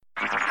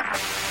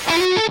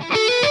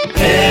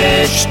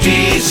HD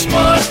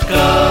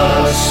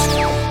Smartcast.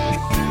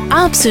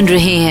 आप सुन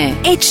रहे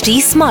हैं HD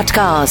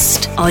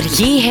Smartcast और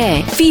ये है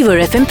Fever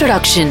FM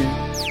production.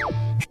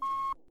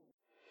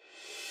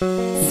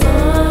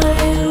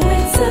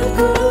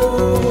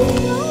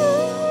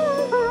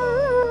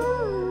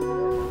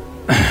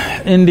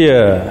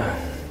 India,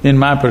 in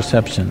my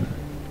perception,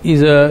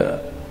 is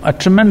a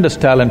tremendous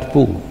talent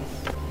pool.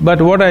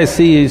 But what I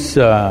see is,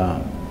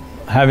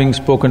 having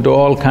spoken to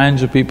all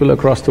kinds of people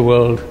across the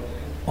world,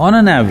 on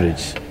an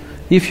average,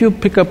 if you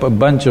pick up a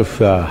bunch of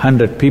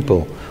 100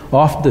 people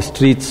off the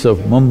streets of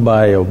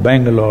Mumbai or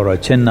Bangalore or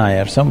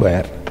Chennai or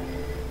somewhere,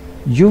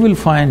 you will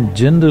find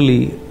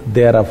generally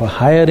they are of a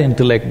higher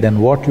intellect than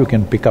what you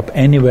can pick up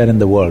anywhere in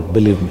the world,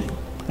 believe me.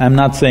 I'm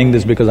not saying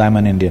this because I'm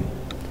an Indian.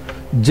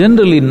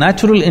 Generally,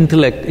 natural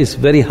intellect is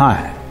very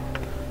high,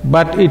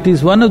 but it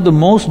is one of the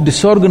most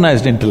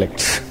disorganized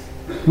intellects,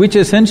 which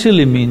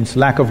essentially means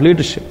lack of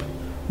leadership.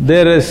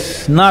 There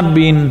has not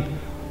been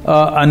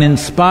an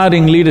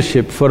inspiring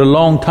leadership for a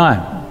long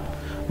time.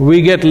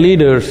 We get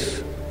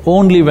leaders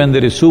only when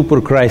there is super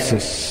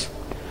crisis.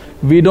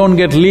 We don't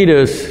get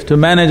leaders to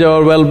manage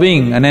our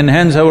well-being and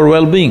enhance our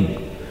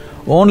well-being.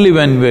 Only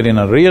when we're in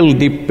a real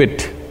deep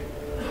pit,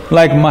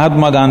 like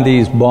Mahatma Gandhi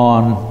is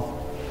born,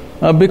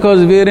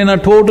 because we're in a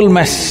total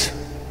mess.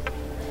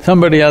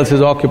 Somebody else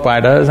has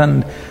occupied us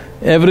and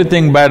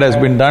everything bad has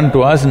been done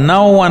to us.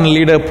 Now one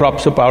leader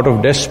props up out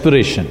of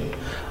desperation.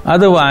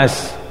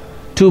 Otherwise,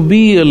 to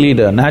be a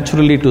leader,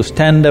 naturally to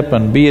stand up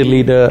and be a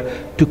leader,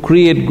 to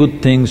create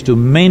good things, to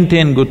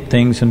maintain good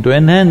things and to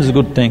enhance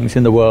good things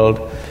in the world,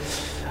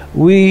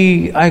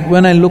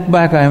 when I look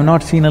back, I have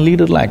not seen a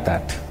leader like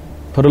that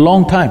for a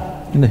long time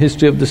in the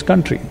history of this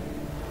country.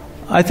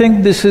 I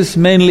think this is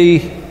mainly…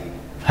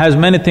 there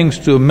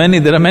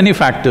are many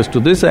factors to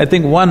this. I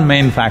think one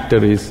main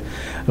factor is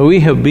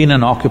we have been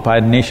an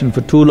occupied nation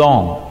for too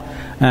long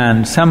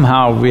and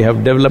somehow we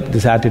have developed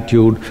this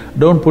attitude,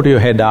 don't put your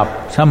head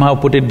up, somehow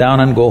put it down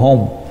and go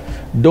home.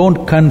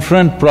 Don't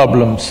confront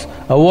problems,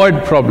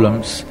 avoid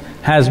problems,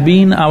 has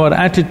been our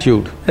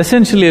attitude.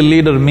 Essentially a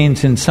leader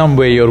means in some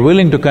way you're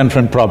willing to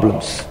confront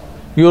problems.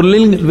 You're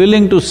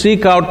willing to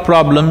seek out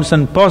problems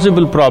and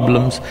possible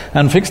problems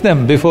and fix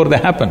them before they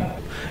happen.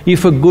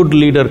 If a good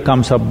leader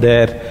comes up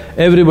there,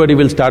 everybody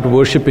will start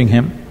worshipping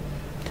him.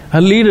 A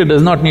leader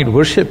does not need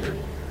worship.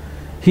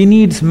 He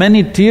needs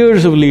many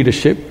tiers of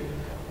leadership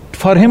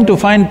for him to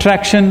find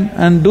traction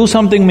and do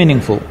something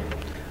meaningful.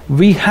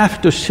 We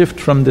have to shift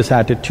from this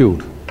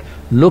attitude.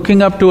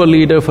 Looking up to a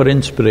leader for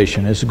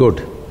inspiration is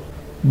good,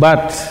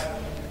 but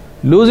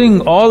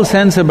losing all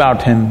sense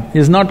about him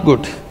is not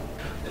good.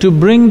 To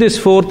bring this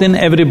forth in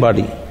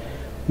everybody,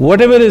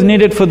 whatever is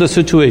needed for the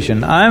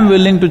situation, I am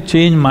willing to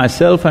change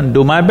myself and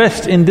do my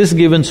best in this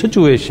given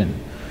situation.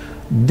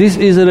 This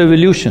is a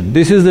revolution.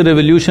 This is the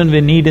revolution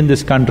we need in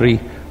this country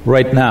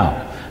right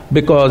now,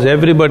 because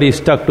everybody is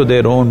stuck to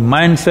their own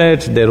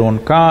mindsets, their own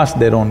caste,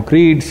 their own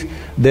creeds,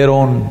 their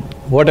own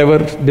whatever,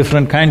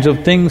 different kinds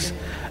of things.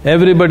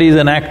 Everybody is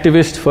an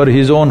activist for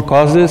his own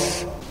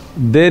causes.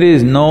 There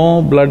is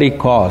no bloody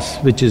cause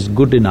which is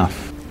good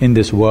enough in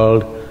this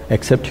world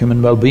except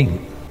human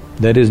well-being.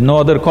 There is no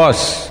other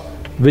cause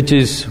which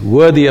is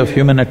worthy of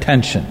human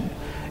attention.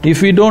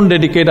 If we don't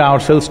dedicate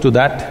ourselves to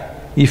that,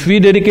 if we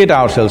dedicate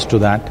ourselves to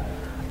that,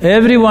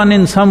 everyone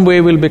in some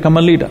way will become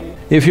a leader.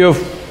 If your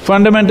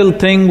fundamental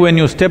thing when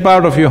you step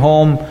out of your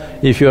home,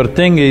 if your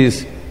thing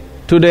is,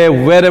 today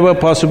wherever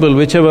possible,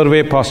 whichever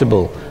way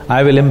possible,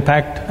 I will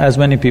impact as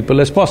many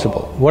people as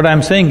possible. What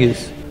I'm saying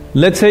is,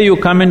 let's say you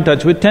come in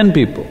touch with 10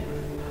 people.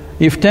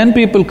 If 10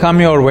 people come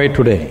your way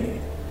today,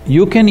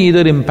 you can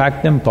either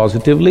impact them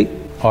positively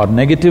or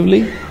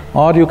negatively,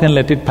 or you can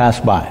let it pass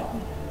by.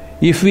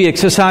 If we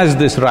exercise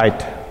this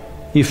right,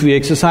 if we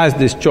exercise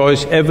this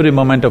choice every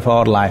moment of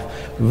our life,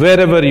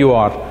 wherever you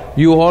are,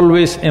 you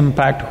always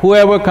impact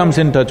whoever comes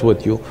in touch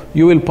with you,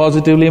 you will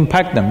positively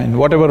impact them in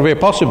whatever way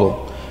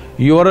possible.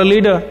 You are a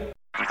leader.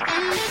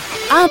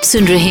 आप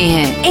सुन रहे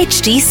हैं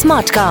HD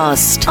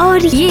Smartcast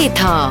और ये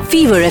था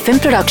Fever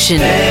FM production.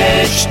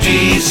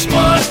 HD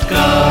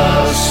Smartcast।